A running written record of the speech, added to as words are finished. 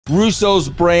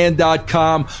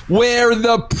russosbrand.com, where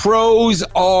the pros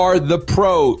are the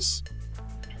pros.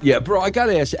 Yeah, bro, I got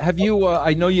to ask, have you,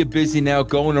 I know you're busy now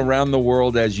going around the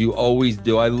world as you always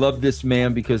do. I love this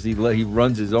man because he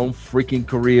runs his own freaking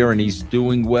career and he's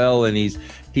doing well, and he's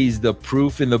the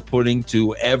proof in the pudding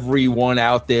to everyone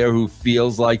out there who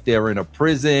feels like they're in a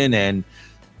prison, and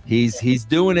he's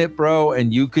doing it, bro,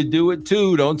 and you could do it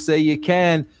too. Don't say you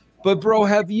can. But, bro,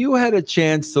 have you had a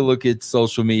chance to look at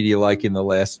social media like in the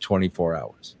last 24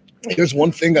 hours? There's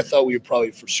one thing I thought we would probably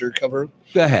for sure cover.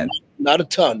 Go ahead. Not a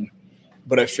ton,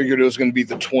 but I figured it was going to be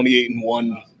the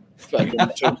 28-1 fucking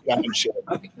shit.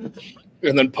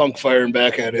 And then Punk firing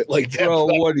back at it like that.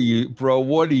 Bro,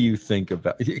 what do you think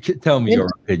about it? Tell me your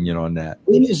opinion on that.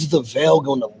 When is the veil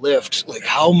going to lift? Like,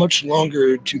 how much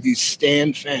longer do these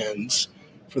Stan fans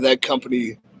for that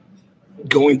company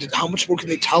how much more can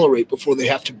they tolerate before they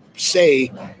have to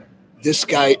say this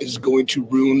guy is going to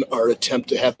ruin our attempt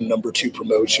to have a number 2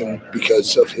 promotion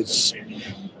because of his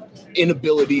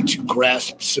inability to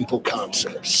grasp simple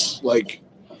concepts? Like,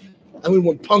 I mean,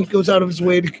 when Punk goes out of his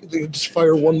way to just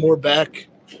fire one more back,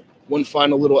 one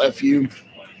final little FU,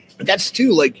 that's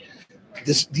too, like,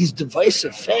 these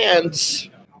divisive fans.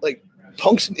 Like,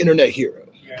 Punk's an internet hero.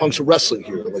 Punk's a wrestling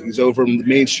hero. Like, he's over in the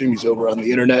mainstream, he's over on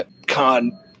the internet.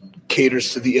 Khan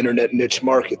caters to the internet niche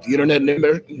market. The internet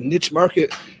niche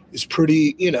market is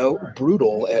pretty,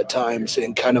 brutal at times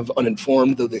and kind of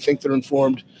uninformed, though they think they're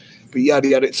informed. But yada,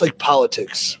 yada. It's like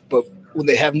politics. But when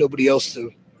they have nobody else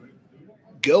to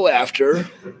go after,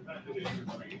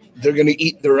 they're going to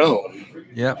eat their own.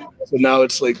 Yeah. So now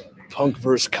it's like Punk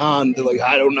versus Khan. They're like,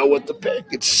 I don't know what to pick.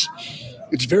 It's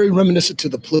very reminiscent to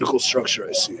the political structure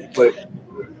I see. But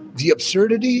the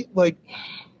absurdity, like,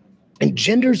 and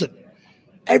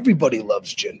everybody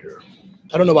loves Jinder.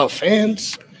 I don't know about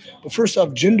fans, but first off,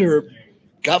 Jinder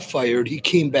got fired. He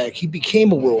came back. He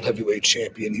became a world heavyweight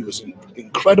champion. He was in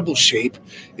incredible shape.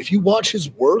 If you watch his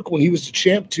work when he was the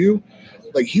champ too,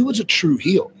 like, he was a true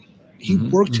heel. He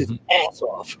worked his ass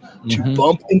off to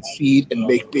bump and feed and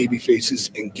make baby faces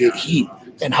and get heat.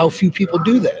 And how few people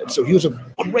do that. So he was a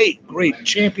great, great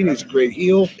champion. He's a great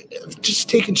heel. Just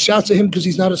taking shots at him because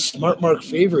he's not a smart mark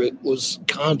favorite was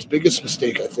Khan's biggest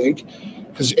mistake, I think.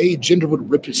 Because A, Jinder would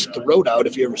rip his throat out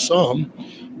if he ever saw him.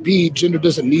 B, Jinder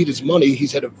doesn't need his money.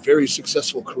 He's had a very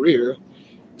successful career.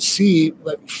 C,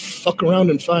 like, fuck around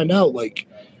and find out. Like,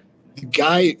 the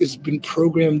guy has been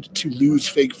programmed to lose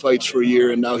fake fights for a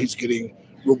year, and now he's getting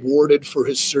rewarded for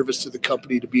his service to the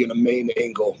company to be in a main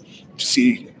angle to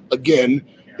see, again,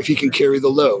 if he can carry the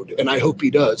load. And I hope he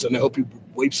does, and I hope he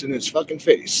wipes in his fucking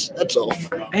face. That's all.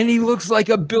 And he looks like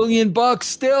 $1 billion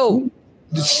still.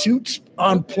 The suit's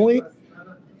on point.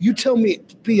 You tell me,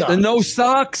 be honest.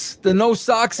 The no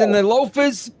socks and the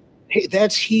loafers. Hey,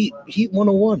 that's Heat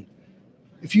 101.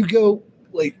 If you go,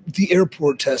 like, the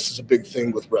airport test is a big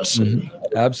thing with wrestling.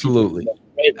 Absolutely.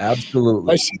 Right?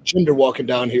 Absolutely. I see Jinder walking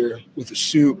down here with a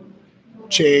suit,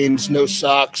 chains, no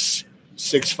socks,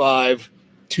 6'5",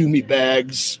 Toomey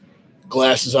bags,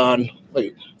 glasses on.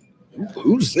 Wait,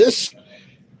 who's this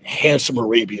handsome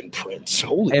Arabian prince?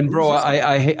 Holy. And bro,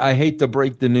 I hate to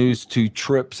break the news to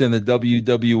Trips in the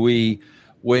WWE.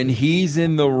 When he's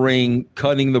in the ring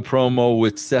cutting the promo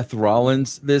with Seth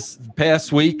Rollins this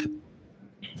past week,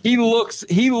 he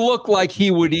looked like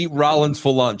he would eat Rollins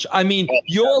for lunch. I mean,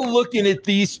 you're looking at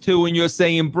these two and you're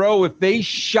saying, bro, if they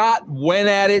went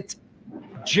at it,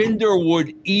 Jinder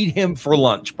would eat him for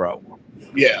lunch, bro.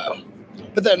 Yeah.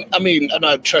 But then, I mean, I'm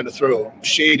not trying to throw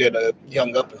shade at a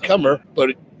young up-and-comer,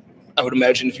 but I would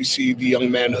imagine if you see the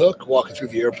young man Hook walking through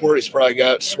the airport, he's probably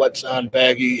got sweats on,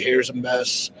 baggy, hair's a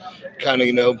mess, kind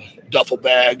of, duffel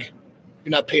bag.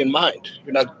 You're not paying mind.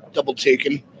 You're not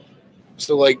double-taking.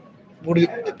 So, like,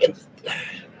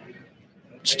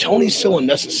 Tony's so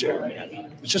unnecessary,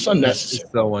 man. It's just unnecessary.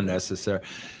 It's so unnecessary.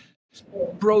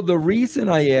 Bro, the reason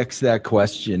I asked that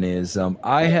question is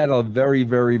I had a very,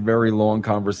 very, very long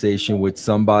conversation with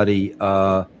somebody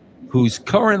who's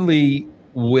currently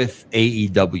with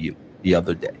AEW the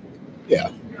other day. Yeah.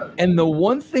 And the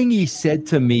one thing he said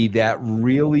to me that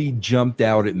really jumped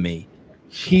out at me,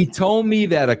 he told me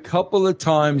that a couple of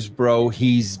times, bro,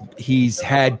 he's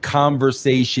had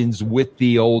conversations with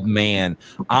the old man.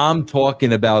 I'm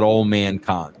talking about old man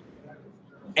Khan.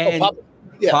 And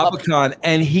Papa Khan.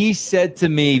 And he said to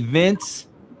me, Vince,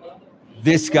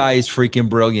 this guy is freaking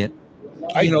brilliant.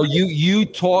 You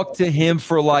talk to him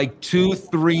for like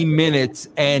 2-3 minutes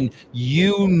and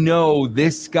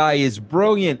this guy is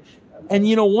brilliant. And,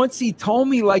 once he told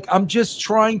me, like, I'm just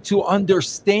trying to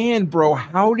understand, bro,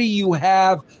 how do you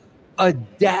have a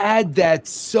dad that's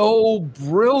so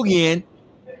brilliant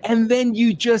And then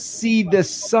you just see the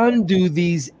son do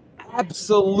these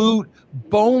absolute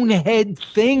bonehead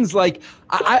things. Like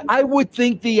I would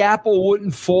think the apple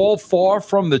wouldn't fall far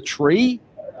from the tree,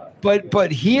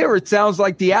 but here it sounds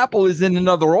like the apple is in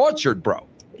another orchard, bro.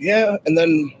 Yeah, and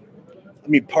then I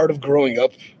mean, part of growing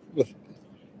up with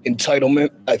entitlement,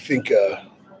 I think,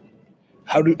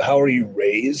 how are you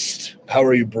raised? How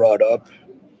are you brought up?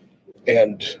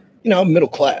 And I'm middle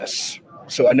class.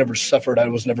 So I never suffered. I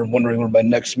was never wondering where my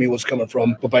next meal was coming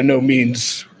from. But by no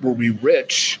means were we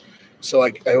rich. So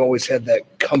I always had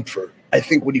that comfort. I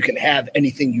think when you can have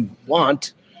anything you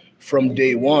want from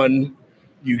day one,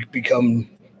 you become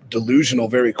delusional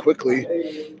very quickly.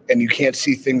 And you can't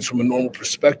see things from a normal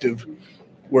perspective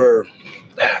where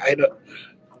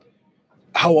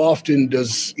how often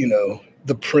does,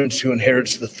 the prince who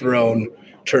inherits the throne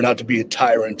turn out to be a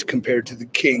tyrant compared to the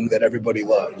king that everybody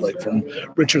loved, like from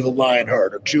Richard the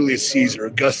Lionheart or Julius Caesar.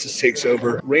 Augustus takes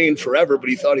over, reigned forever, but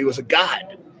he thought he was a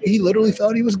god. He literally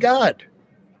thought he was God.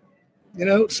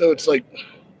 So it's like,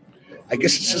 I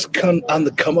guess it's just on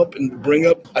the come up and bring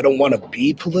up. I don't want to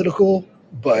be political,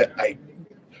 but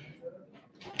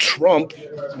Trump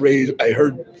raised, I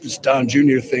heard this Don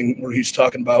Jr. thing where he's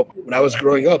talking about when I was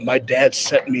growing up, my dad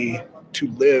sent me to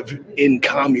live in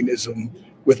communism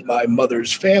with my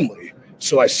mother's family.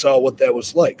 So I saw what that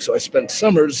was like. So I spent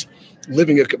summers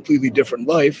living a completely different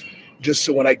life just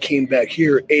so when I came back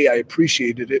here, A, I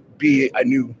appreciated it. B, I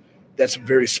knew that's a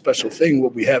very special thing,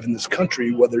 what we have in this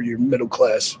country, whether you're middle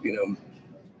class,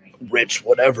 rich,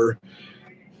 whatever,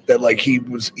 that like he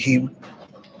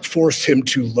forced him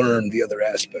to learn the other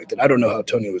aspect. And I don't know how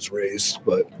Tony was raised,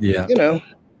 but yeah,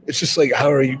 it's just like,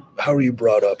 how are you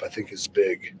brought up, I think is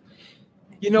big.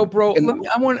 Bro,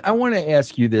 I want to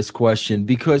ask you this question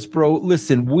because, bro,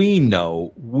 listen, we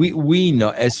know,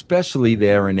 especially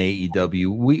there in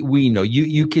AEW, we know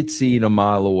you could see it a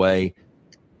mile away.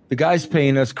 The guy's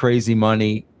paying us crazy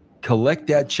money. Collect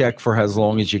that check for as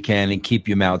long as you can and keep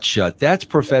your mouth shut. That's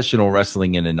professional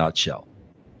wrestling in a nutshell.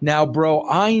 Now, bro,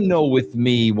 I know with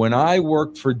me, when I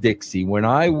worked for Dixie, when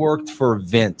I worked for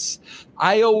Vince,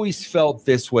 I always felt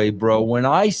this way, bro. When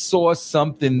I saw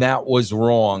something that was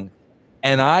wrong,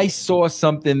 and I saw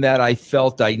something that I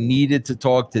felt I needed to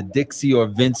talk to Dixie or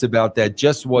Vince about that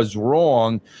just was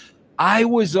wrong, I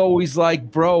was always like,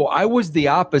 bro, I was the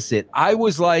opposite. I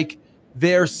was like,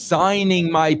 they're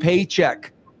signing my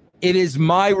paycheck. It is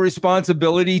my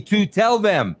responsibility to tell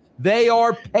them. They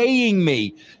are paying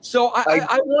me. So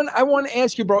I want to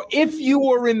ask you, bro, if you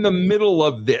were in the middle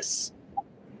of this,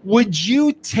 would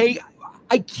you take –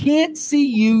 I can't see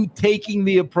you taking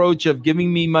the approach of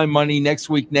giving me my money next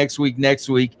week,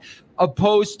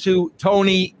 opposed to,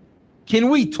 Tony, can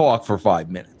we talk for 5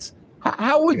 minutes?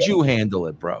 How would you handle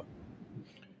it, bro?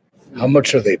 How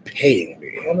much are they paying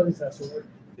me?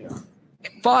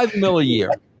 $5 million a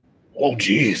year. Oh,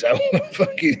 geez. I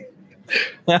fucking...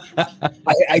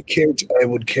 I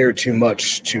would care too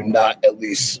much to not at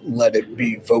least let it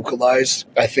be vocalized.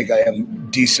 I think I am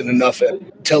decent enough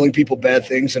at telling people bad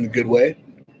things in a good way.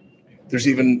 There's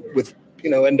even with,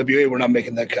 NWA, we're not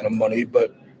making that kind of money,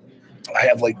 but I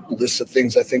have like lists of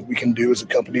things I think we can do as a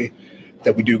company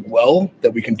that we do well,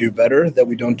 that we can do better, that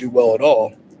we don't do well at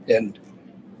all. And,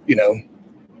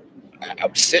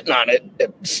 I'm sitting on it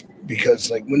because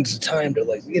like, when's the time to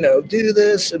like, do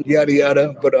this and yada,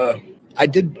 yada. But, I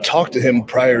did talk to him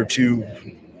prior to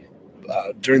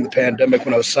during the pandemic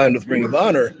when I was signed with Ring of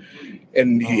Honor,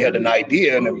 and he had an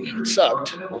idea and it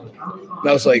sucked. And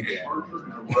I was like,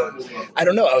 I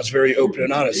don't know. I was very open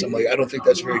and honest. I'm like, I don't think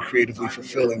that's very creatively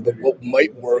fulfilling, but what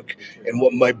might work and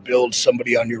what might build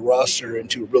somebody on your roster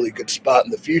into a really good spot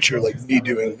in the future, like me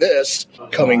doing this,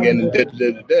 coming in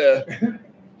and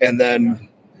and then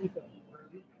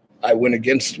I went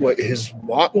against what his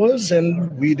want was, and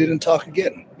we didn't talk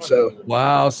again. So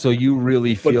wow, so you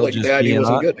really feel like just that being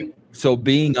wasn't good. So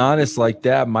being honest like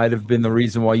that might have been the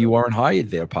reason why you weren't hired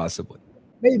there, possibly.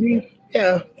 Maybe,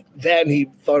 yeah. That, and he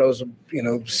thought I was,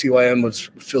 CYM was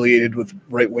affiliated with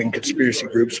right-wing conspiracy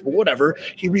groups, but whatever.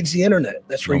 He reads the internet.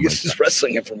 That's where he gets his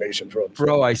wrestling information from.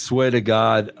 Bro, I swear to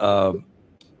God,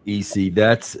 EC,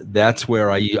 that's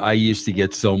where I used to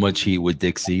get so much heat with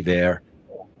Dixie there.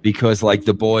 Because like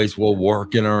the boys were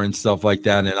working her and stuff like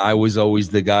that. And I was always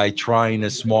the guy trying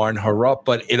to smarten her up,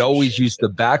 but it always used to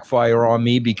backfire on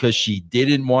me because she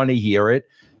didn't want to hear it.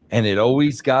 And it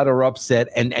always got her upset.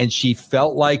 And she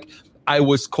felt like I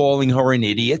was calling her an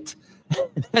idiot.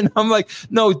 And I'm like,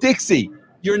 no, Dixie,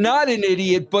 you're not an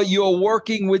idiot, but you're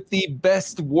working with the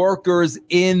best workers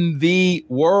in the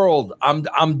world.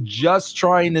 I'm just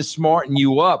trying to smarten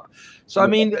you up. So, I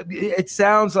mean, it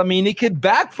sounds, I mean, it could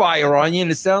backfire on you,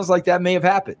 and it sounds like that may have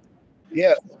happened.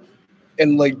 Yeah.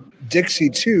 And like Dixie,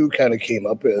 too, kind of came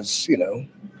up as, you know,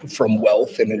 from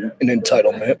wealth and an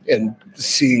entitlement, and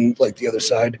seeing like the other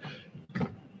side.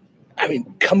 I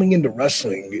mean, coming into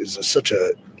wrestling is such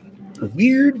a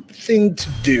weird thing to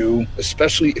do,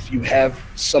 especially if you have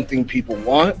something people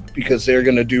want, because they're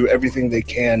going to do everything they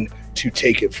can to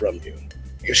take it from you.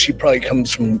 Because she probably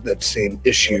comes from that same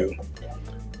issue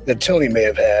that Tony may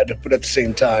have had, but at the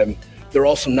same time, they're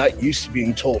also not used to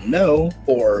being told no,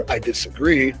 or I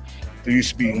disagree. They're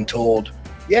used to being told,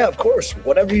 yeah, of course,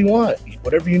 whatever you want,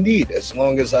 whatever you need, as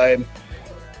long as I'm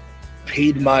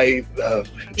paid my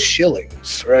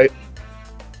shillings, right?